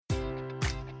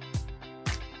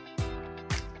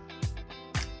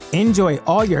Enjoy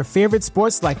all your favorite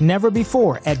sports like never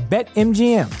before at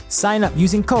BetMGM. Sign up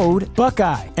using code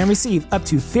Buckeye and receive up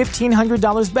to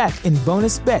 $1,500 back in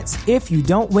bonus bets if you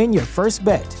don't win your first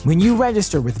bet. When you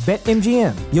register with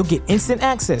BetMGM, you'll get instant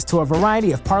access to a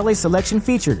variety of parlay selection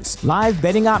features, live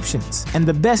betting options, and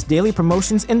the best daily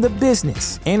promotions in the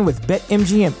business. And with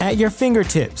BetMGM at your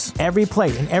fingertips, every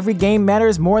play and every game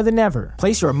matters more than ever.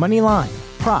 Place your money line,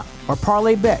 prop, or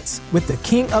parlay bets with the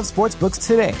king of sportsbooks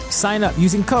today. Sign up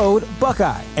using code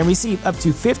Buckeye and receive up to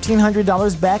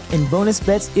 $1,500 back in bonus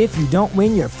bets if you don't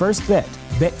win your first bet.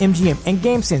 BetMGM and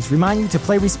GameSense remind you to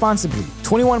play responsibly.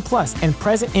 21 plus and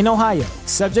present in Ohio,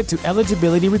 subject to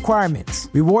eligibility requirements.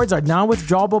 Rewards are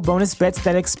non-withdrawable bonus bets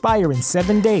that expire in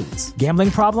 7 days. Gambling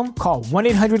problem? Call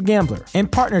 1-800-GAMBLER. In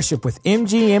partnership with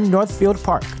MGM Northfield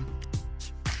Park.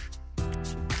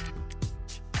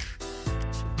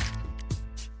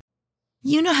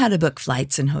 You know how to book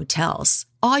flights and hotels.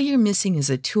 All you're missing is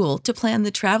a tool to plan the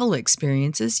travel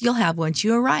experiences you'll have once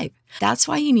you arrive. That's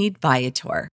why you need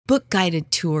Viator. Book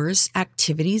guided tours,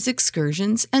 activities,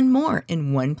 excursions, and more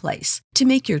in one place to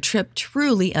make your trip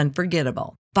truly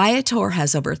unforgettable. Viator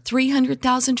has over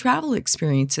 300,000 travel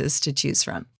experiences to choose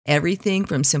from. Everything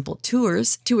from simple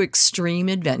tours to extreme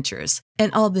adventures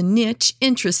and all the niche,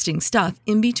 interesting stuff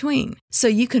in between. So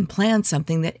you can plan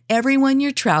something that everyone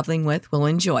you're traveling with will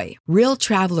enjoy. Real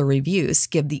traveler reviews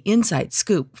give the inside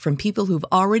scoop from people who've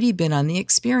already been on the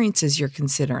experiences you're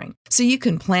considering. So you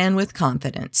can plan with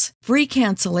confidence. Free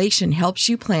cancellation helps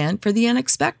you plan for the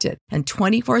unexpected. And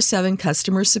 24/7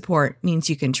 customer support means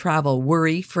you can travel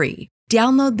worry-free.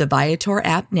 Download the Viator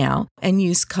app now and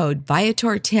use code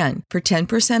Viator10 for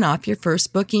 10% off your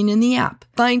first booking in the app.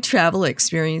 Find travel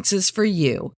experiences for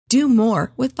you. Do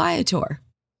more with Viator.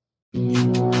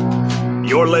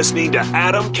 You're listening to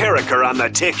Adam Carricker on The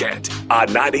Ticket on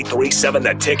 93.7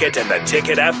 The Ticket and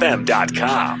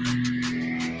theticketfm.com.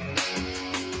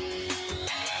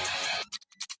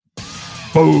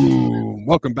 Boom.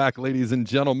 Welcome back, ladies and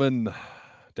gentlemen,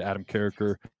 to Adam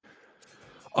Carricker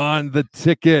on The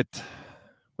Ticket.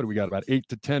 What do we got? About 8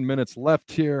 to 10 minutes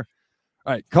left here.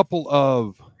 All right, couple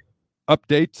of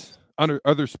updates on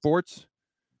other sports.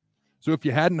 So if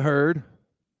you hadn't heard,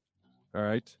 all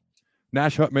right,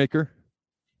 Nash Hutmaker,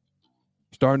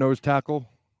 star nose tackle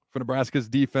for Nebraska's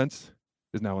defense,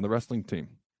 is now on the wrestling team.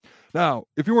 Now,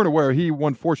 if you weren't aware, he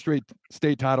won 4 straight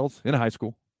state titles in high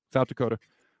school, South Dakota,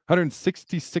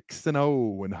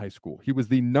 166-0 in high school. He was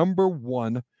the number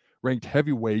 1 ranked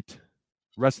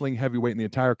wrestling heavyweight in the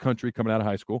entire country coming out of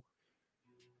high school.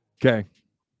 Okay.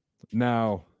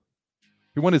 Now,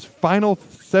 he won his final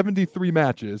 73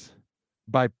 matches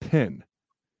by pin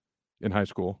in high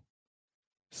school.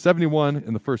 71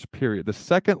 in the first period, the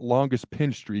second longest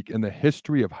pin streak in the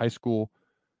history of high school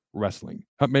wrestling.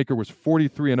 Hutmaker was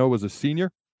 43-0 as a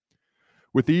senior.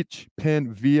 With each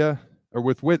win via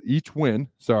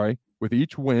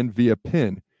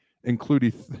pin,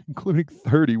 including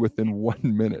 30 within 1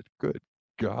 minute. Good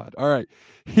God. All right.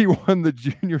 He won the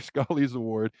Junior Scully's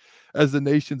Award as the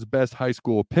nation's best high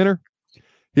school pinner.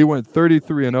 He went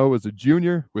 33-0 as a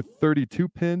junior with 32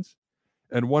 pins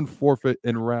and 1 forfeit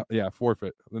in route. Yeah,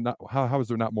 forfeit. How is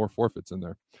there not more forfeits in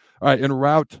there? All right. En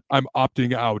route, I'm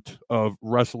opting out of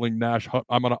wrestling Nash.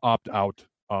 I'm going to opt out.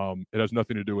 It has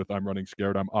nothing to do with I'm running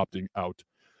scared. I'm opting out.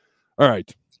 All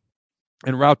right.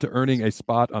 En route to earning a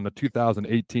spot on the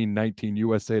 2018-19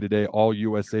 USA Today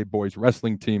All-USA Boys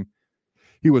Wrestling Team.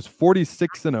 He was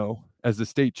 46-0 as the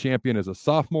state champion as a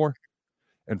sophomore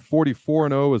and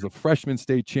 44-0 as a freshman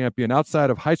state champion. Outside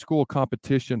of high school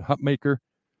competition, Hutmaker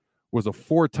was a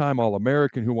 4-time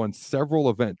All-American who won several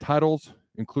event titles,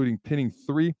 including pinning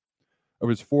 3 of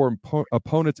his 4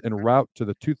 opponents en route to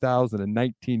the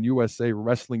 2019 USA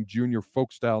Wrestling Junior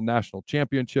Folk Style National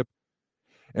Championship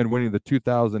and winning the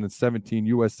 2017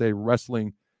 USA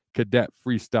Wrestling Cadet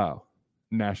Freestyle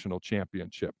National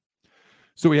Championship.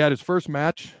 So he had his first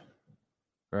match,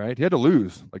 all right? He had to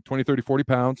lose like 20, 30, 40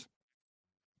 pounds.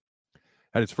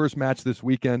 Had his first match this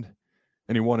weekend,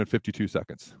 and he won in 52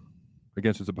 seconds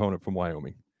against his opponent from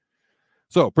Wyoming.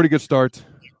 So pretty good start.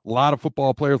 A lot of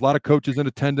football players, a lot of coaches in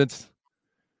attendance.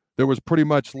 There was pretty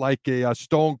much like a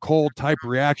stone cold type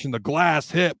reaction. The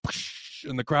glass hit,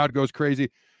 and the crowd goes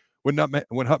crazy. When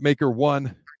Hutmaker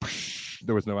won,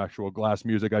 there was no actual glass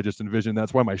music. I just envisioned.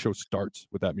 That's why my show starts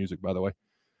with that music, by the way.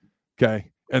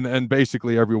 Okay. And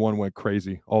basically everyone went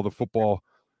crazy. All the football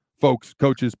folks,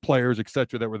 coaches, players,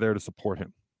 etc., that were there to support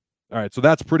him. All right. So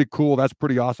that's pretty cool. That's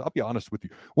pretty awesome. I'll be honest with you.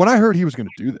 When I heard he was going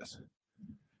to do this,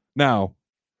 now,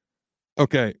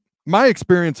 okay, my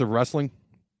experience of wrestling,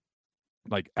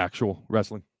 like actual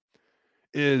wrestling,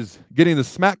 is getting the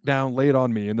smackdown laid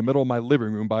on me in the middle of my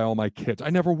living room by all my kids. I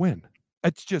never win.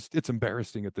 It's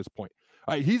embarrassing at this point.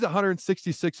 All right, he's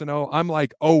 166-0. I'm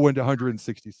like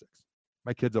 0-166.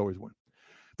 My kids always win.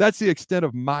 That's the extent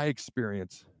of my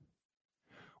experience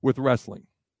with wrestling.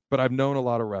 But I've known a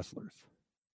lot of wrestlers.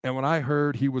 And when I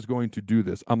heard he was going to do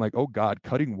this, I'm like, oh God,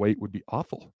 cutting weight would be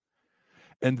awful.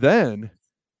 And then,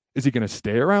 is he going to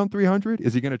stay around 300?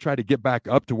 Is he going to try to get back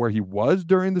up to where he was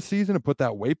during the season and put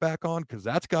that weight back on? Because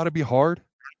that's got to be hard.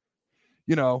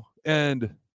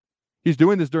 And he's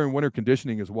doing this during winter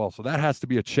conditioning as well. So that has to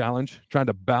be a challenge, trying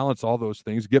to balance all those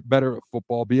things, get better at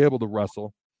football, be able to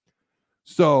wrestle.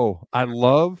 So I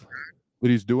love that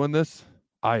he's doing this.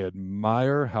 I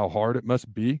admire how hard it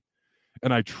must be.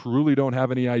 And I truly don't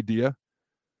have any idea.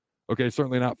 Okay,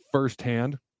 certainly not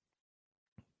firsthand.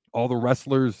 All the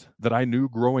wrestlers that I knew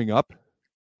growing up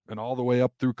and all the way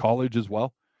up through college as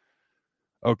well.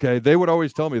 Okay, they would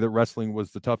always tell me that wrestling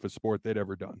was the toughest sport they'd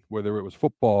ever done, whether it was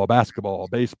football, basketball,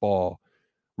 baseball,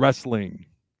 wrestling.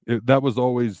 That was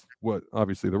always what,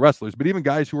 obviously, the wrestlers, but even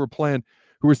guys who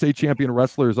were state champion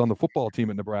wrestlers on the football team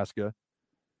at Nebraska,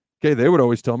 okay, they would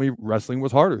always tell me wrestling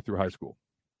was harder through high school.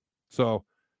 So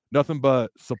nothing but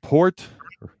support,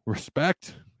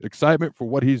 respect, excitement for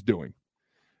what he's doing.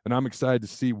 And I'm excited to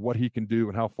see what he can do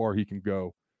and how far he can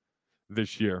go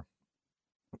this year.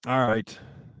 All right.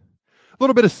 A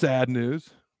little bit of sad news.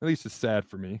 At least it's sad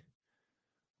for me.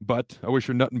 But I wish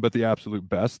her nothing but the absolute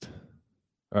best.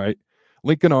 All right.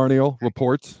 Lincoln Arneal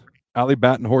reports Allie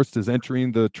Battenhorst is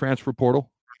entering the transfer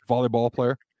portal, volleyball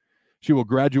player. She will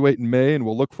graduate in May and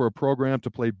will look for a program to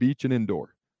play beach and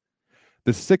indoor.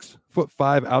 The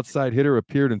 6'5" outside hitter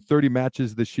appeared in 30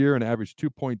 matches this year and averaged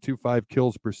 2.25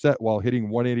 kills per set while hitting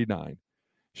 189.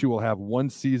 She will have one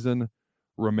season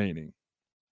remaining.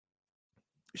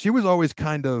 She was always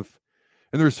kind of,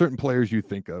 and there are certain players you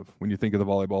think of when you think of the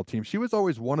volleyball team. She was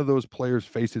always one of those players'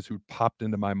 faces who popped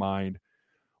into my mind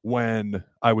when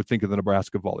I would think of the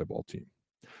Nebraska volleyball team.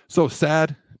 So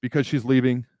sad because she's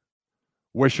leaving.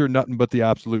 Wish her nothing but the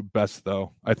absolute best,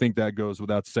 though. I think that goes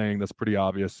without saying. That's pretty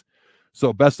obvious.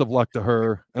 So best of luck to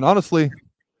her. And honestly,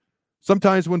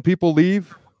 sometimes when people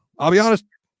leave, I'll be honest,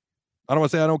 I don't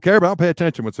want to say I don't care, but I'll pay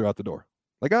attention once they're out the door.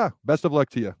 Like, best of luck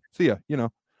to you. See ya,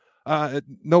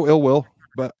 no ill will,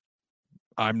 but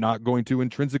I'm not going to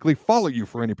intrinsically follow you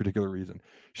for any particular reason.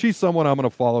 She's someone I'm going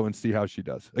to follow and see how she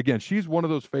does. Again, she's one of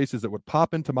those faces that would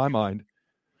pop into my mind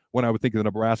when I would think of the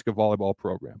Nebraska volleyball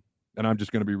program. And I'm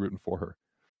just going to be rooting for her.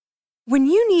 When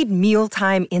you need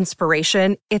mealtime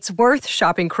inspiration, it's worth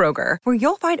shopping Kroger, where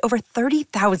you'll find over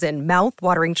 30,000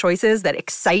 mouth-watering choices that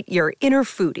excite your inner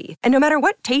foodie. And no matter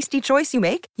what tasty choice you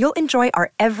make, you'll enjoy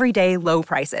our everyday low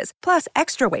prices, plus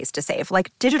extra ways to save,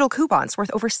 like digital coupons worth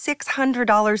over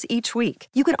 $600 each week.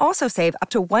 You can also save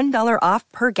up to $1 off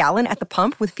per gallon at the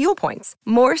pump with fuel points.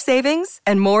 More savings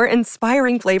and more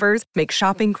inspiring flavors make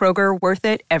shopping Kroger worth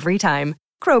it every time.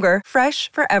 Kroger,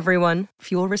 fresh for everyone.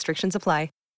 Fuel restrictions apply.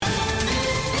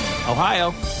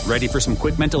 Ohio, ready for some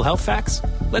quick mental health facts?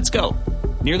 Let's go.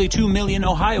 Nearly 2 million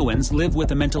Ohioans live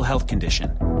with a mental health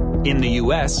condition. In the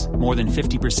U.S., more than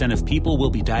 50% of people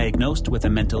will be diagnosed with a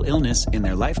mental illness in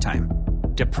their lifetime.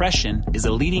 Depression is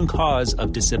a leading cause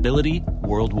of disability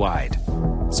worldwide.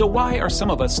 So why are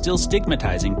some of us still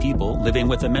stigmatizing people living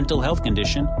with a mental health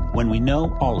condition when we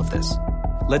know all of this?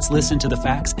 Let's listen to the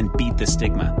facts and beat the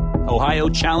stigma. Ohio,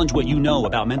 challenge what you know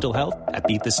about mental health at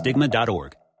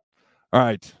beatthestigma.org. All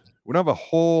right. We don't have a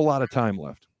whole lot of time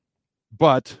left,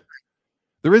 but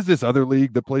there is this other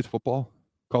league that plays football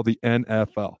called the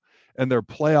NFL, and their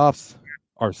playoffs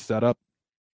are set up.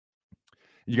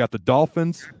 You got the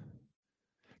Dolphins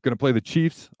going to play the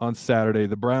Chiefs on Saturday,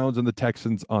 the Browns and the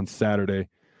Texans on Saturday.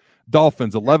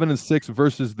 Dolphins 11-6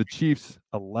 versus the Chiefs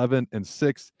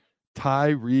 11-6.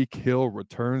 Tyreek Hill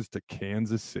returns to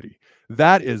Kansas City.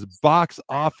 That is box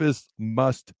office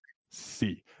must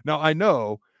see. Now, I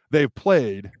know they've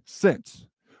played since,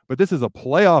 but this is a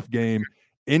playoff game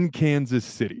in Kansas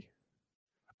City.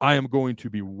 I am going to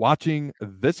be watching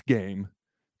this game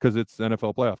because it's an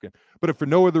NFL playoff game, but if for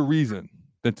no other reason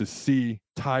than to see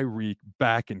Tyreek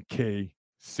back in KC.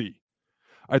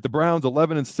 All right, the Browns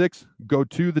 11-6 go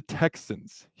to the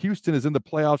Texans. Houston is in the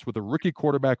playoffs with a rookie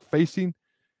quarterback facing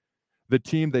the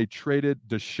team they traded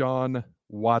Deshaun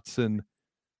Watson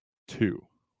to.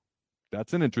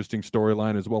 That's an interesting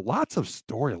storyline as well. Lots of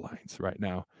storylines right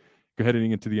now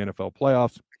heading into the NFL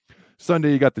playoffs.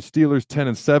 Sunday, you got the Steelers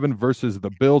 10-7 versus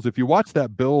the Bills. If you watched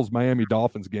that Bills-Miami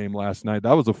Dolphins game last night,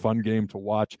 that was a fun game to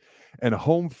watch. And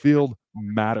home field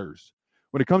matters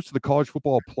when it comes to the college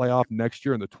football playoff next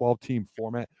year in the 12-team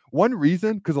format, one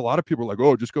reason, because a lot of people are like,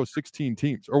 oh, just go 16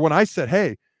 teams. Or when I said,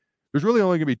 hey, there's really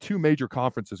only going to be 2 major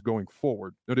conferences going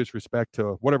forward, no disrespect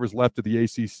to whatever's left of the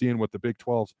ACC and what the Big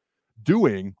 12's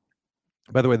doing.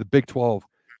 By the way, the Big 12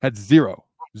 had zero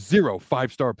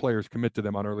 5-star players commit to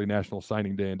them on early national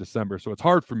signing day in December. So it's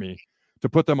hard for me to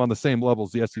put them on the same level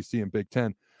as the SEC and Big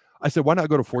 10. I said, why not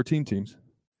go to 14 teams?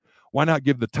 Why not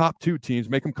give the top 2 teams,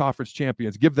 make them conference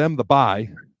champions, give them the bye,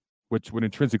 which would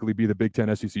intrinsically be the Big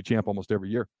 10 SEC champ almost every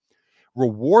year.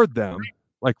 Reward them,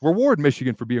 like reward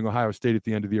Michigan for being Ohio State at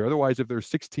the end of the year. Otherwise, if there's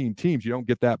 16 teams, you don't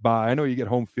get that bye. I know you get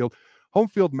home field. Home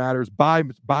field matters.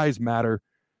 Buys matter.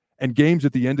 And games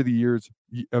at the end of the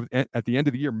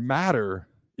year matter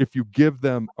if you give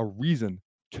them a reason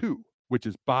to, which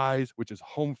is buys, which is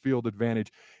home field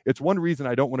advantage. It's one reason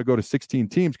I don't want to go to 16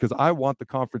 teams, because I want the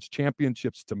conference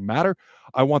championships to matter.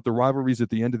 I want the rivalries at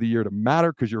the end of the year to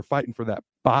matter, because you're fighting for that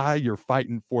bye. You're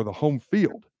fighting for the home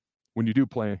field when you do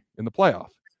play in the playoff.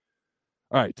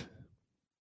 All right.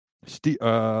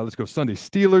 Let's go Sunday.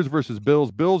 Steelers versus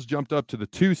Bills. Bills jumped up to the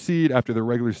 2 seed after the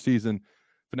regular season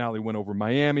finale went over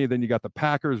Miami. Then you got the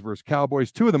Packers versus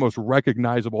Cowboys, 2 of the most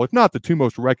recognizable, if not the 2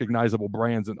 most recognizable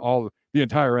brands in all of the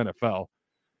entire NFL.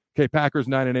 Okay, Packers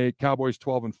 9-8, Cowboys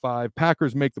 12-5.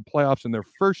 Packers make the playoffs in their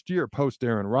first year post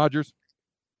Aaron Rodgers.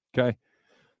 Okay,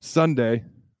 Sunday,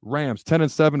 Rams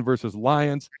 10-7 versus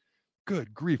Lions.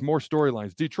 Good grief, more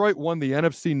storylines. Detroit won the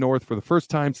NFC North for the first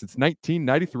time since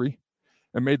 1993.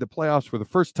 And made the playoffs for the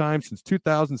first time since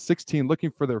 2016,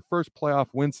 looking for their first playoff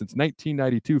win since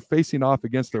 1992, facing off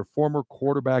against their former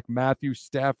quarterback, Matthew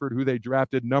Stafford, who they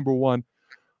drafted number 1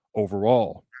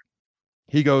 overall.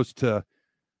 He goes to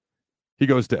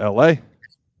LA,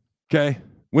 okay,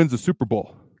 wins the Super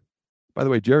Bowl. By the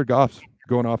way, Jared Goff's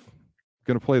going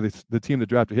to play the team that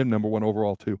drafted him number 1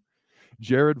 overall too.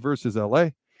 Jared versus LA,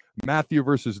 Matthew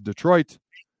versus Detroit.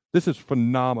 This is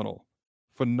phenomenal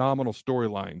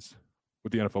storylines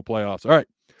with the NFL playoffs. All right,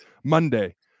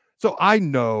 Monday. So I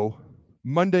know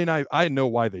Monday night, I know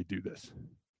why they do this,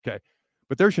 okay?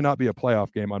 But there should not be a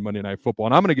playoff game on Monday Night Football.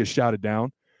 And I'm going to get shouted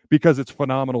down because it's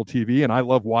phenomenal TV, and I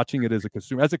love watching it as a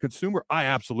consumer. As a consumer, I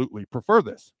absolutely prefer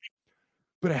this.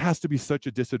 But it has to be such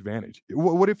a disadvantage.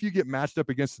 What if you get matched up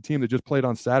against a team that just played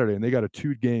on Saturday and they got a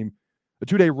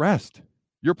 2-day rest?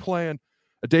 You're playing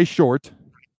a day short,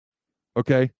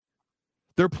 okay?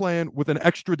 They're playing with an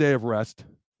extra day of rest.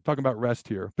 Talking about rest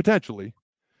here, potentially.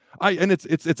 And it's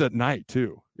at night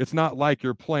too. It's not like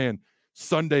you're playing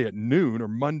Sunday at noon or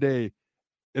Monday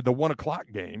at the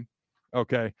 1:00 game.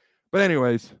 Okay. But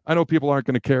anyways, I know people aren't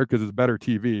going to care because it's better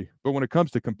TV. But when it comes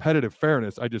to competitive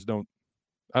fairness, I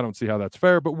don't see how that's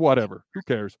fair, but whatever. Who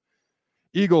cares?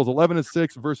 Eagles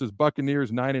 11-6 versus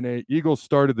Buccaneers 9-8. Eagles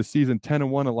started the season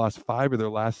 10-1 and lost 5 of their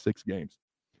last 6 games.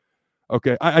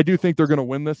 Okay. I do think they're going to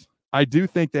win this. I do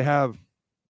think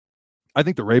I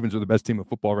think the Ravens are the best team in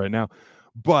football right now,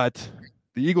 but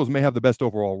the Eagles may have the best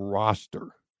overall roster,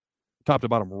 top to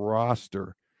bottom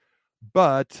roster,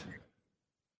 but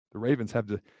the Ravens have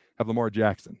Lamar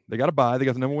Jackson. They got to buy. They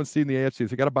got the number 1 seed in the AFC. So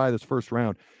they got to buy this first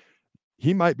round.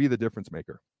 He might be the difference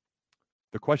maker.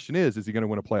 The question is he going to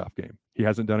win a playoff game? He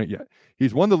hasn't done it yet.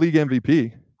 He's won the league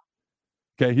MVP.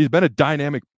 Okay. He's been a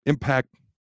dynamic impact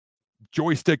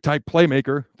joystick type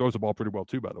playmaker. Throws the ball pretty well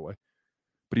too, by the way,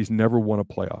 but he's never won a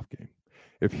playoff game.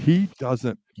 If he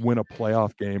doesn't win a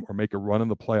playoff game or make a run in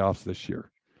the playoffs this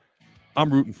year,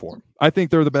 I'm rooting for him. I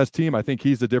think they're the best team. I think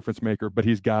he's the difference maker, but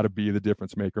he's got to be the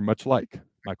difference maker, much like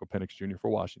Michael Penix Jr. for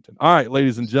Washington. All right,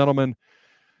 ladies and gentlemen,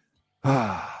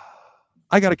 I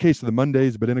got a case of the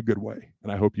Mondays, but in a good way,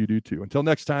 and I hope you do too. Until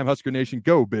next time, Husker Nation,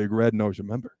 go Big Red, and always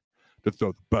remember to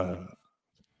throw the ball.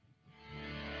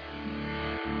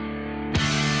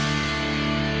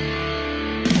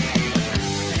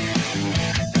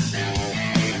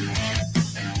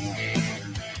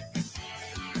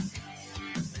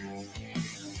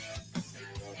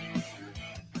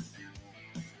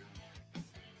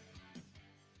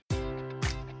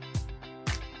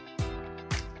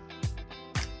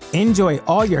 Enjoy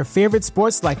all your favorite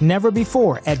sports like never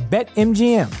before at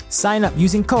BetMGM. Sign up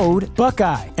using code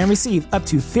Buckeye and receive up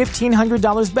to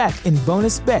 $1,500 back in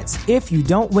bonus bets if you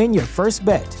don't win your first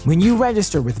bet. When you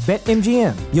register with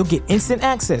BetMGM, you'll get instant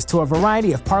access to a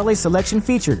variety of parlay selection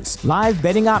features, live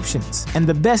betting options, and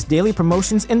the best daily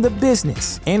promotions in the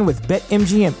business. And with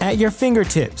BetMGM at your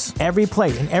fingertips, every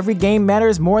play and every game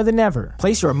matters more than ever.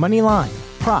 Place your money line,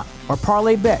 prop, or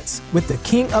parlay bets with the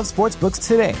king of sportsbooks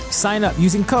today. Sign up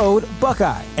using code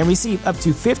Buckeye and receive up to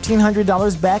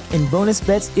 $1,500 back in bonus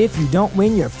bets if you don't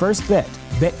win your first bet.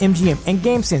 BetMGM and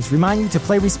GameSense remind you to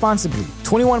play responsibly.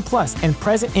 21 plus and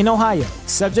present in Ohio,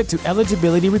 subject to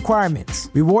eligibility requirements.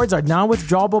 Rewards are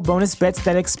non-withdrawable bonus bets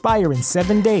that expire in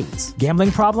 7 days. Gambling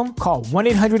problem? Call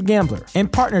 1-800-GAMBLER. In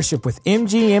partnership with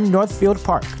MGM Northfield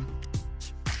Park.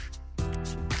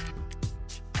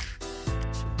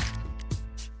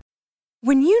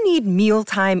 When you need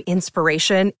mealtime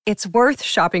inspiration, it's worth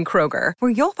shopping Kroger, where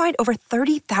you'll find over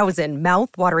 30,000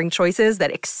 mouth-watering choices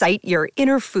that excite your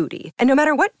inner foodie. And no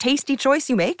matter what tasty choice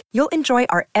you make, you'll enjoy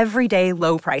our everyday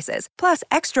low prices, plus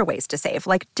extra ways to save,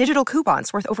 like digital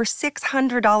coupons worth over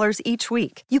 $600 each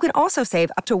week. You can also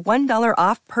save up to $1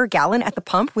 off per gallon at the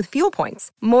pump with fuel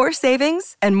points. More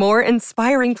savings and more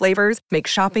inspiring flavors make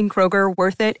shopping Kroger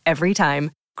worth it every time.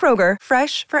 Kroger,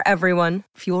 fresh for everyone.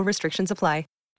 Fuel restrictions apply.